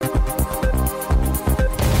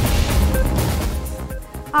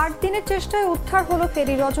দিনের চেষ্টায় উদ্ধার হলো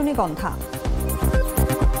ফেরি রজনীগন্ধা।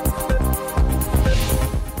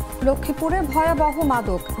 লক্ষ্মীপুরে ভয়াবহ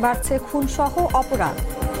মাদক, বাড়ছে খুনসহ অপরাধ।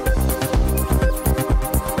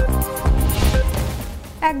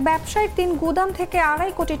 এক ব্যবসায়ীর 3 গুদাম থেকে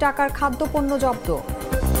 2.5 কোটি টাকার খাদ্যপণ্য জব্দ।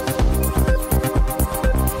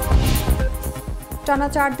 টানা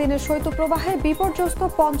 4 দিনের শৈত্যপ্রবাহে বিপর্যস্ত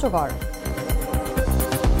পঞ্চগড়।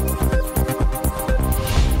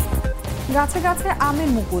 গাছে গাছে আমের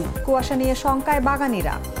মুকুল, কুয়াশা নিয়ে শঙ্কায়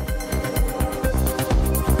বাগানীরা।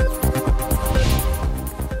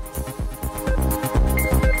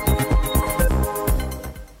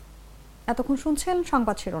 এতক্ষণ শুনছেন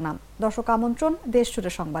সংবাদ শিরোনাম। দর্শক আমন্ত্রণ দেশ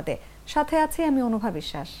জুড়ে সংবাদে, সাথে আছি আমি অনুভা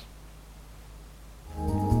বিশ্বাস।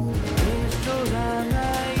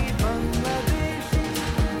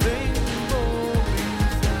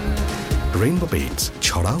 রেইনবো পেইন্টস,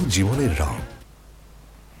 ছড়াও জীবনের রং।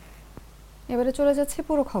 এবারে চলে যাচ্ছে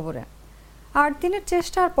পুরো খবরে। 8 দিনের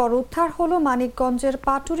চেষ্টার পর উদ্ধার হলো মানিকগঞ্জের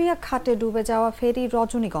পাটুরিয়া ঘাটে ডুবে যাওয়া ফেরি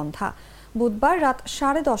রজনীগন্ধা। বুধবার রাত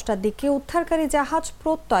 10:30টার দিকে উদ্ধারকারী জাহাজ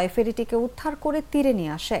প্রত্যয় ফেরিটিকে উদ্ধার করে তীরে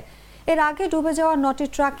নিয়ে আসে। এর আগে ডুবে যাওয়া 9টি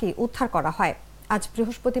ট্রাকই উদ্ধার করা হয়। আজ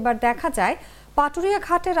বৃহস্পতিবার দেখা যায় পাটুরিয়া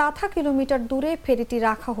ঘাটের 0.5 কিলোমিটার দূরে ফেরিটি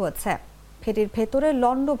রাখা হয়েছে। ফেরির ভেতরে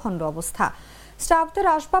লণ্ডভণ্ড অবস্থা, স্টাফদের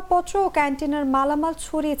আসবাবপত্র ও ক্যান্টিনের মালামাল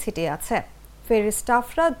ছড়িয়ে ছিটিয়ে আছে। ফেরির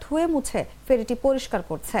স্টাফরা ধুয়ে মুছে ফেরিটি পরিষ্কার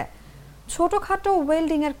করছে। ছোটখাটো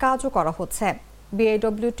ওয়েল্ডিং এর কাজও করা হচ্ছে।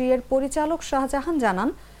 বিআইডব্লিউটি এর পরিচালক শাহজাহান জানান,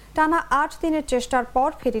 টানা 8 দিনের চেষ্টার পর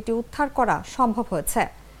ফেরিটি উদ্ধার করা সম্ভব হয়েছে।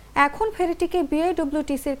 এখন ফেরিটিকে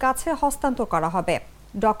বিআইডব্লিউটিসির কাছে হস্তান্তর করা হবে।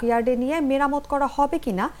 ডকইয়ার্ডে নিয়ে মেরামত করা হবে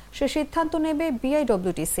কিনা সে সিদ্ধান্ত নেবে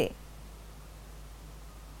বিআইডব্লিউটিসি।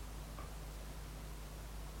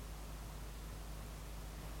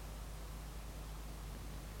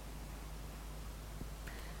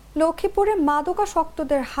 লক্ষ্মীপুরে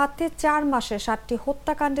মাদকাসক্তদের হাতে 4 মাসে 7টি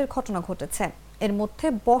হত্যাকাণ্ডের ঘটনা ঘটেছে। এর মধ্যে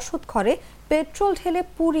বসত ঘরে পেট্রোল ঢেলে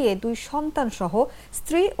পুড়িয়ে 2 সন্তান সহ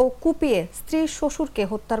স্ত্রী ও কুপিয়ে স্ত্রীর শ্বশুরকে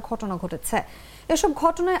হত্যার ঘটনা ঘটেছে। এসব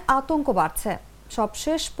ঘটনায় আতঙ্ক বাড়ছে।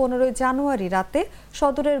 সবশেষ 15 জানুয়ারি রাতে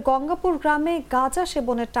সদরের গঙ্গাপুর গ্রামে গাঁজা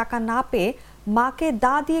সেবনের টাকা না পেয়ে মাকে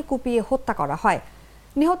দা দিয়ে কুপিয়ে হত্যা করা হয়।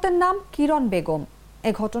 নিহতের নাম কিরণ বেগম।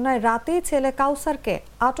 এ ঘটনায় রাতেই ছেলে কাউসারকে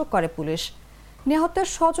আটক করে পুলিশ। নিহতের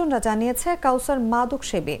স্বজনরা জানিয়েছে কাউসার মাদক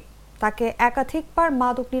সেবী। তাকে একাধিকবার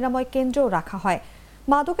মাদক নিরাময় কেন্দ্রেও রাখা হয়।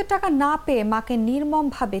 মাদকের টাকা না পেয়ে মাকে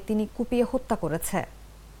নির্মমভাবে তিনি কুপিয়ে হত্যা করেছে।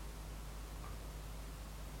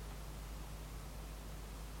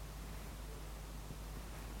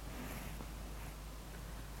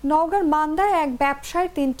 নওগাঁর মান্দায় এক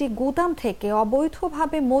ব্যবসায়ীর 3টি গুদাম থেকে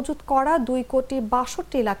অবৈধভাবে মজুত করা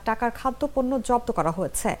 2,62,00,000 টাকার খাদ্যপণ্য জব্দ করা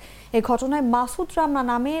হয়েছে। এ ঘটনায় মাসুদ রানা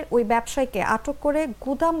নামের ওই ব্যবসায়ীকে আটক করে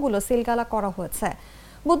গুদামগুলো সিলগালা করা হয়েছে।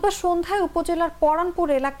 বুধবার সন্ধ্যায় উপজেলার পরানপুর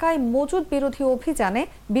এলাকায় মজুদ বিরোধী অভিযানে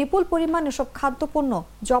বিপুল পরিমাণ এসব খাদ্যপণ্য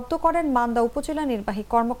জব্দ করেন মান্দা উপজেলা নির্বাহী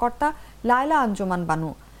কর্মকর্তা লায়লা আঞ্জুমান বানু।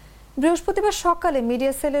 বৃহস্পতিবার সকালে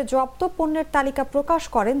মিডিয়া সেলে জব্দ পণ্যের তালিকা প্রকাশ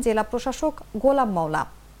করেন জেলা প্রশাসক গোলাম মাওলা।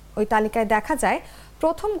 ওই তালিকায় দেখা যায়,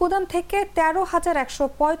 প্রথম গুদাম থেকে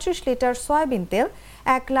 13,135 লিটার সয়াবিন তেল,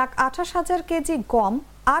 1,28,000 কেজি গম,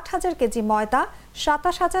 8,000 কেজি ময়দা,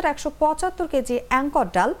 27,175 কেজি অ্যাঙ্কর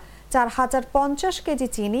ডাল, 4,050 কেজি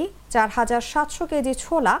চিনি, 4,700 কেজি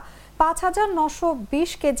ছোলা,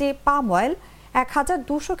 5,920 কেজি পাম অয়েল,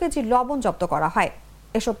 1,200 কেজি লবণ জব্দ করা হয়।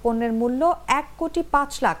 এসব পণ্যের মূল্য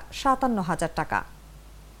 1,57,50,000 টাকা।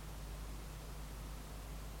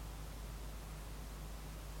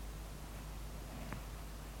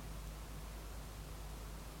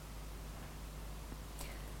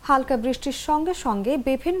 হালকা বৃষ্টির সঙ্গে সঙ্গে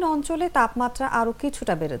বিভিন্ন অঞ্চলে তাপমাত্রা আরো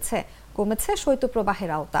কিছুটা বেড়েছে। কমেছে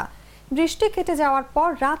শৈত্যপ্রবাহের আওতা। বৃষ্টি কেটে যাওয়ার পর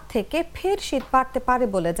রাত থেকে ফের শীত বাড়তে পারে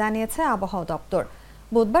বলে জানিয়েছে আবহাওয়া দপ্তর।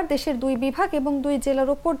 বুধবার দেশের 2 বিভাগ এবং 2 জেলার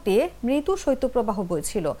ওপর দিয়ে মৃদু শৈত্যপ্রবাহ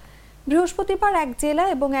বইছিল। বৃহস্পতিবার 1 জেলা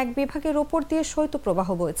এবং 1 বিভাগের ওপর দিয়ে শৈত্যপ্রবাহ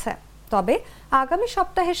বইছে। তবে আগামী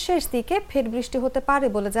সপ্তাহের শেষ দিকে ফের বৃষ্টি হতে পারে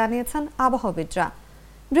বলে জানিয়েছেন আবহাওয়াবিদরা।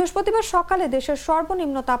 বৃহস্পতিবার সকালে দেশের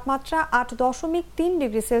সর্বনিম্ন তাপমাত্রা 8.3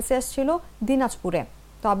 ডিগ্রি সেলসিয়াস ছিল দিনাজপুরে।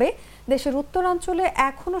 তবে দেশের উত্তরাঞ্চলে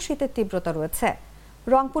এখনো শীতের তীব্রতা রয়েছে।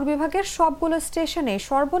 রংপুর বিভাগের সবগুলো স্টেশনে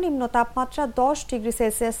সর্বনিম্ন তাপমাত্রা 10 ডিগ্রি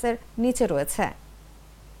সেলসিয়াসের নিচে রয়েছে।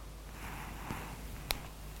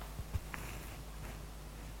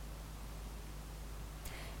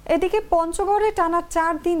 এদিকে পঞ্চগড়ে টানা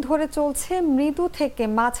 4 দিন ধরে চলছে মৃদু থেকে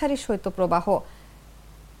মাঝারি শৈত্যপ্রবাহ।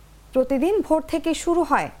 প্রতিদিন ভোর থেকে শুরু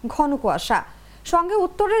হয় ঘন কুয়াশা, সঙ্গে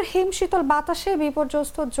উত্তরের হিমশীতল বাতাসে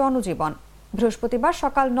বিপর্যস্ত জনজীবন। বৃহস্পতিবার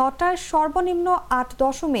সকাল 9টায় সর্বনিম্ন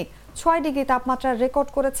 8.6 ডিগ্রি তাপমাত্রা রেকর্ড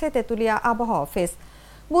করেছে তেঁতুলিয়া আবহাওয়া অফিস।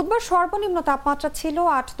 বুধবার সর্বনিম্ন তাপমাত্রা ছিল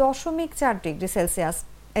 8.4 ডিগ্রি সেলসিয়াস।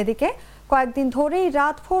 এদিকে কয়েকদিন ধরেই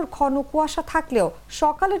রাতভর ঘন কুয়াশা থাকলেও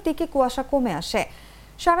সকালের দিকে কুয়াশা কমে আসে।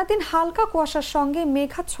 সারাদিন হালকা কুয়াশার সঙ্গে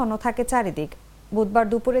মেঘাচ্ছন্ন থাকে চারিদিক। বুধবার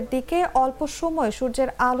দুপুরের দিকে অল্প সময় সূর্যের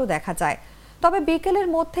আলো দেখা যায়, তবে বিকেলের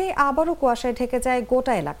মধ্যেই আবারও কুয়াশায় ঢেকে যায়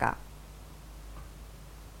গোটা এলাকা।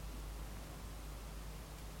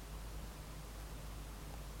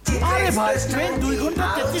 আরে ভাই, ট্রেন 2 ঘন্টা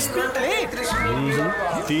 33 মিনিট লেট।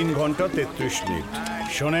 3 ঘন্টা 33 মিনিট।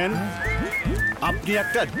 শোনেন, আপনি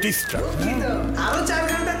একটা ডিস্টার্ব। আরো 4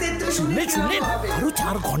 ঘন্টা 33 মিনিট। শুনলেন? আরো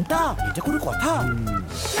 4 ঘন্টা, এটা কোনো কথা?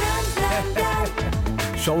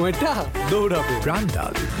 সময়টা দৌড়াবে।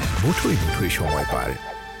 প্রাণডাল, মুঠোই মুঠোই সময় পার।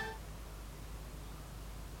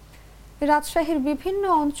 রাজশাহীর বিভিন্ন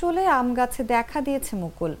অঞ্চলে আম গাছে দেখা দিয়েছে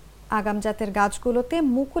মুকুল। আগাম জাতের গাছগুলোতে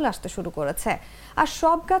মুকুল আসতে শুরু করেছে, আর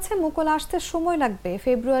সব গাছে মুকুল আসতে সময় লাগবে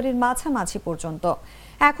ফেব্রুয়ারির মাঝামাঝি পর্যন্ত।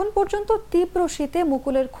 এখন পর্যন্ত তীব্র শীতে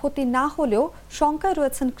মুকুলের ক্ষতি না হলেও শঙ্কায়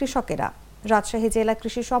রয়েছেন কৃষকেরা। রাজশাহী জেলা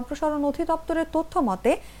কৃষি সম্প্রসারণ অধিদপ্তরের তথ্য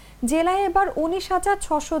মতে জেলায় এবার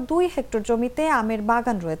 19,602 হেক্টর জমিতে আমের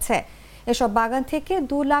বাগান রয়েছে। এসব বাগান থেকে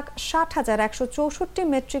 2,60,164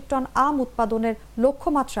 মেট্রিক টন আম উৎপাদনের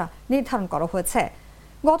লক্ষ্যমাত্রা নির্ধারণ করা হয়েছে।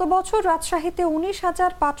 গত বছর রাজশাহীতে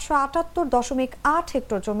 19,578.8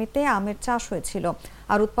 হেক্টর জমিতে আমের চাষ হয়েছিল,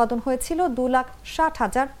 আর উৎপাদন হয়েছিল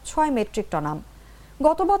 2,60,006 মেট্রিক টন আম।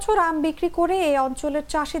 গত বছর আম বিক্রি করে এই অঞ্চলের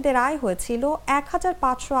চাষিদের আয় হয়েছিল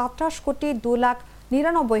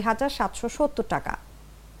 1,528,2,99,770 টাকা।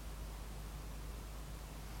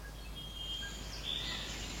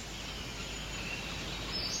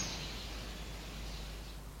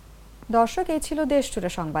 দর্শক, এই ছিল দেশ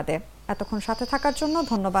জুড়ে সংবাদে। এতক্ষণ সাথে থাকার জন্য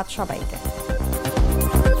ধন্যবাদ সবাইকে।